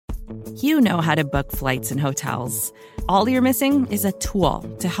You know how to book flights and hotels. All you're missing is a tool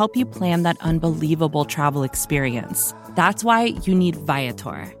to help you plan that unbelievable travel experience. That's why you need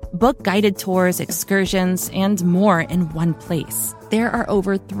Viator. Book guided tours, excursions, and more in one place. There are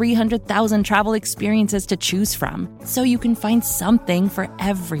over 300,000 travel experiences to choose from, so you can find something for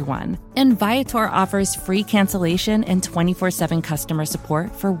everyone. And Viator offers free cancellation and 24/7 customer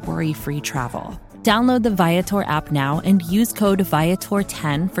support for worry-free travel. Download the Viator app now and use code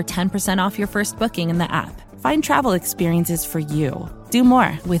Viator10 for 10% off your first booking in the app. Find travel experiences for you. Do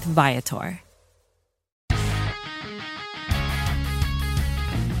more with Viator.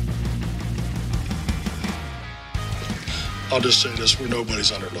 I'll just say this, we're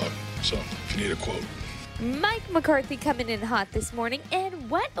nobody's underdog. So if you need a quote. Mike McCarthy coming in hot this morning,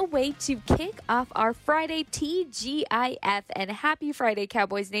 and what a way to kick off our Friday TGIF, and happy Friday,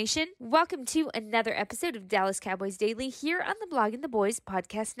 Cowboys Nation. Welcome to another episode of Dallas Cowboys Daily here on the Blogging the Boys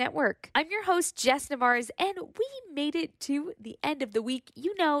podcast network. I'm your host, Jess Navarez, and we made it to the end of the week.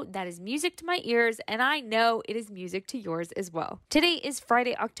 You know that is music to my ears, and I know it is music to yours as well. Today is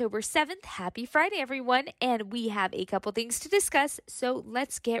Friday, October 7th. Happy Friday, everyone, and we have a couple things to discuss, so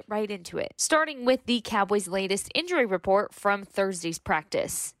let's get right into it. Starting with the Cowboys' latest injury report from Thursday's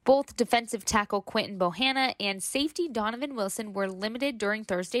practice. Both defensive tackle Quentin Bohanna and safety Donovan Wilson were limited during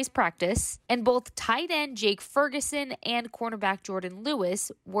Thursday's practice, and both tight end Jake Ferguson and cornerback Jordan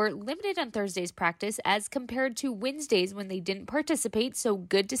Lewis were limited on Thursday's practice as compared to Wednesdays when they didn't participate, so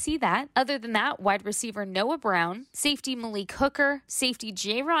good to see that. Other than that, wide receiver Noah Brown, safety Malik Hooker, safety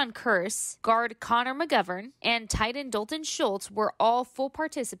Jaron Curse, guard Connor McGovern, and tight end Dalton Schultz were all full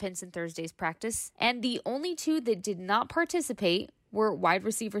participants in Thursday's practice, and the only two that did not participate were wide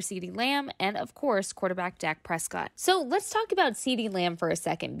receiver CeeDee Lamb and, of course, quarterback Dak Prescott. So let's talk about CeeDee Lamb for a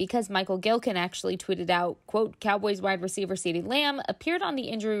second, because Michael Gilkin actually tweeted out, quote, Cowboys wide receiver CeeDee Lamb appeared on the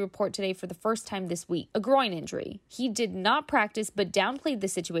injury report today for the first time this week, a groin injury. He did not practice but downplayed the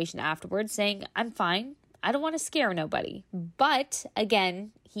situation afterwards, saying, I'm fine. I don't want to scare nobody. But,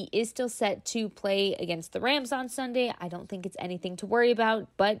 again, he is still set to play against the Rams on Sunday. I don't think it's anything to worry about,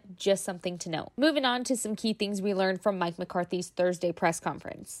 but just something to note. Moving on to some key things we learned from Mike McCarthy's Thursday press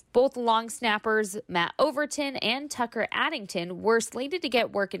conference. Both long snappers Matt Overton and Tucker Addington were slated to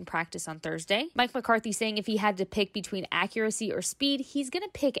get work in practice on Thursday. Mike McCarthy saying if he had to pick between accuracy or speed, he's going to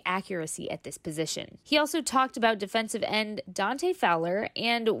pick accuracy at this position. He also talked about defensive end Dante Fowler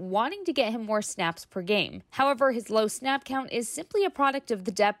and wanting to get him more snaps per game. However, his low snap count is simply a product of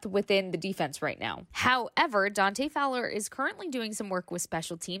the depth within the defense right now. However, Dante Fowler is currently doing some work with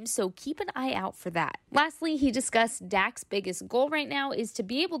special teams, so keep an eye out for that. Lastly, he discussed Dak's biggest goal right now is to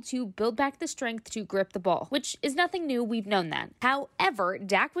be able to build back the strength to grip the ball, which is nothing new. We've known that. However,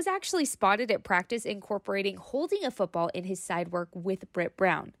 Dak was actually spotted at practice incorporating holding a football in his side work with Britt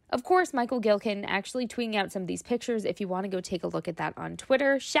Brown. Of course, Michael Gilkin actually tweeting out some of these pictures if you want to go take a look at that on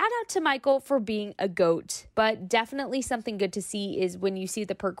Twitter. Shout out to Michael for being a GOAT. But definitely something good to see is when you see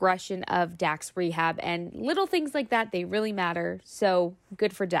the progression of Dak's rehab, and little things like that, they really matter. So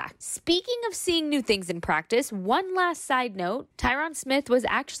good for Dak. Speaking of seeing new things in practice, one last side note, Tyron Smith was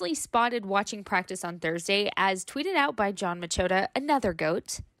actually spotted watching practice on Thursday as tweeted out by John Machota, another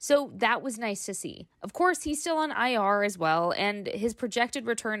GOAT. So that was nice to see. Of course, he's still on IR as well, and his projected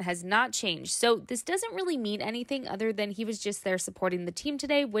return has not changed. So this doesn't really mean anything other than he was just there supporting the team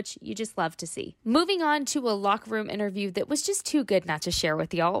today, which you just love to see. Moving on to a locker room interview that was just too good not to share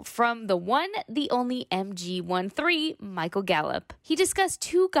with y'all from the one, the only MG13, Michael Gallup. He discussed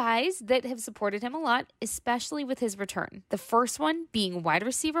two guys that have supported him a lot, especially with his return. The first one being wide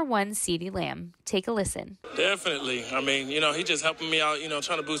receiver 1, CeeDee Lamb. Take a listen. Definitely. I mean, he just helping me out,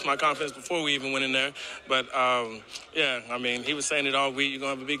 trying to boost my confidence before we even went in there. But, he was saying it all week. You're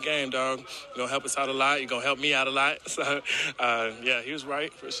going to have a big game, dog. You're going to help us out a lot. You're going to help me out a lot. So, he was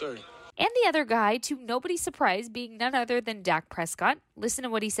right for sure. And the other guy, to nobody's surprise, being none other than Dak Prescott. Listen to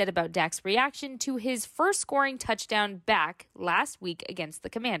what he said about Dak's reaction to his first scoring touchdown back last week against the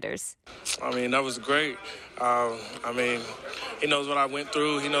Commanders. That was great. He knows what I went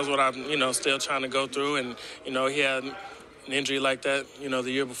through. He knows what I'm, still trying to go through. And, he had an injury like that,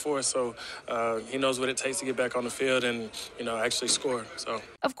 the year before. So he knows what it takes to get back on the field and, actually score. So,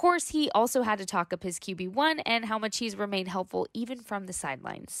 of course, he also had to talk up his QB1 and how much he's remained helpful even from the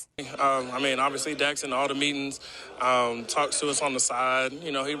sidelines. Obviously, Dak's in all the meetings, talks to us on the side.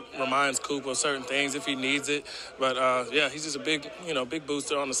 He reminds Coop of certain things if he needs it. But, he's just a big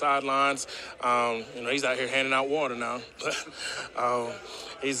booster on the sidelines. He's out here handing out water now.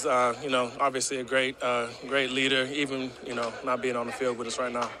 He's, obviously a great leader, even, not being on the field with us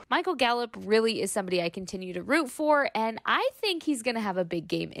right now. Michael Gallup really is somebody I continue to root for, and I think he's going to have a big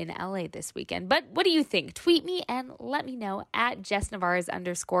game in LA this weekend. But what do you think? Tweet me and let me know at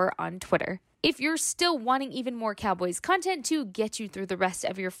 @JessNavarez_ on Twitter. If you're still wanting even more Cowboys content to get you through the rest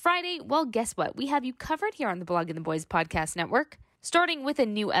of your Friday, well, guess what? We have you covered here on the Blogging the Boys podcast network. Starting with a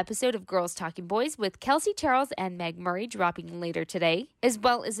new episode of Girls Talking Boys with Kelsey Charles and Meg Murray dropping later today, as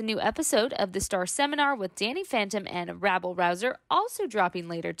well as a new episode of The Star Seminar with Danny Phantom and Rabble Rouser also dropping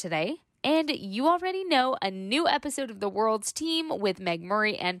later today. And you already know a new episode of The World's Team with Meg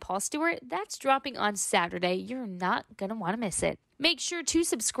Murray and Paul Stewart. That's dropping on Saturday. You're not going to want to miss it. Make sure to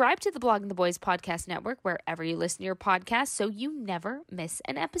subscribe to the Blogging the Boys podcast network wherever you listen to your podcast so you never miss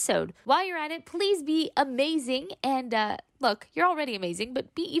an episode. While you're at it, please be amazing. And look, you're already amazing,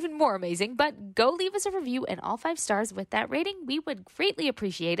 but be even more amazing. But go leave us a review and all 5 stars with that rating. We would greatly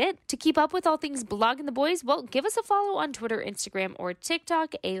appreciate it. To keep up with all things Blogging the Boys, well, give us a follow on Twitter, Instagram, or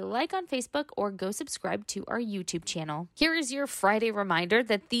TikTok, a like on Facebook, or go subscribe to our YouTube channel. Here is your Friday reminder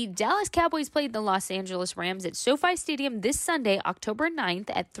that the Dallas Cowboys played the Los Angeles Rams at SoFi Stadium this Sunday, October 9th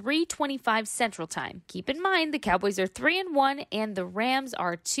at 3:25 Central Time. Keep in mind, the Cowboys are 3-1 and the Rams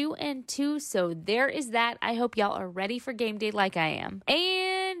are 2-2, so there is that. I hope y'all are ready for game day like I am.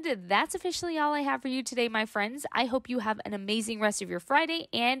 And that's officially all I have for you today, my friends. I hope you have an amazing rest of your Friday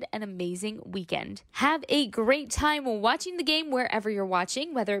and an amazing weekend. Have a great time watching the game wherever you're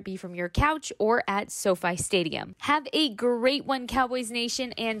watching, whether it be from your couch or at SoFi Stadium. Have a great one, Cowboys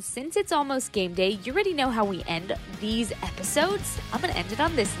Nation, and since it's almost game day, you already know how we end these episodes. I'm going to end it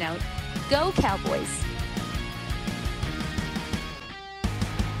on this note. Go Cowboys!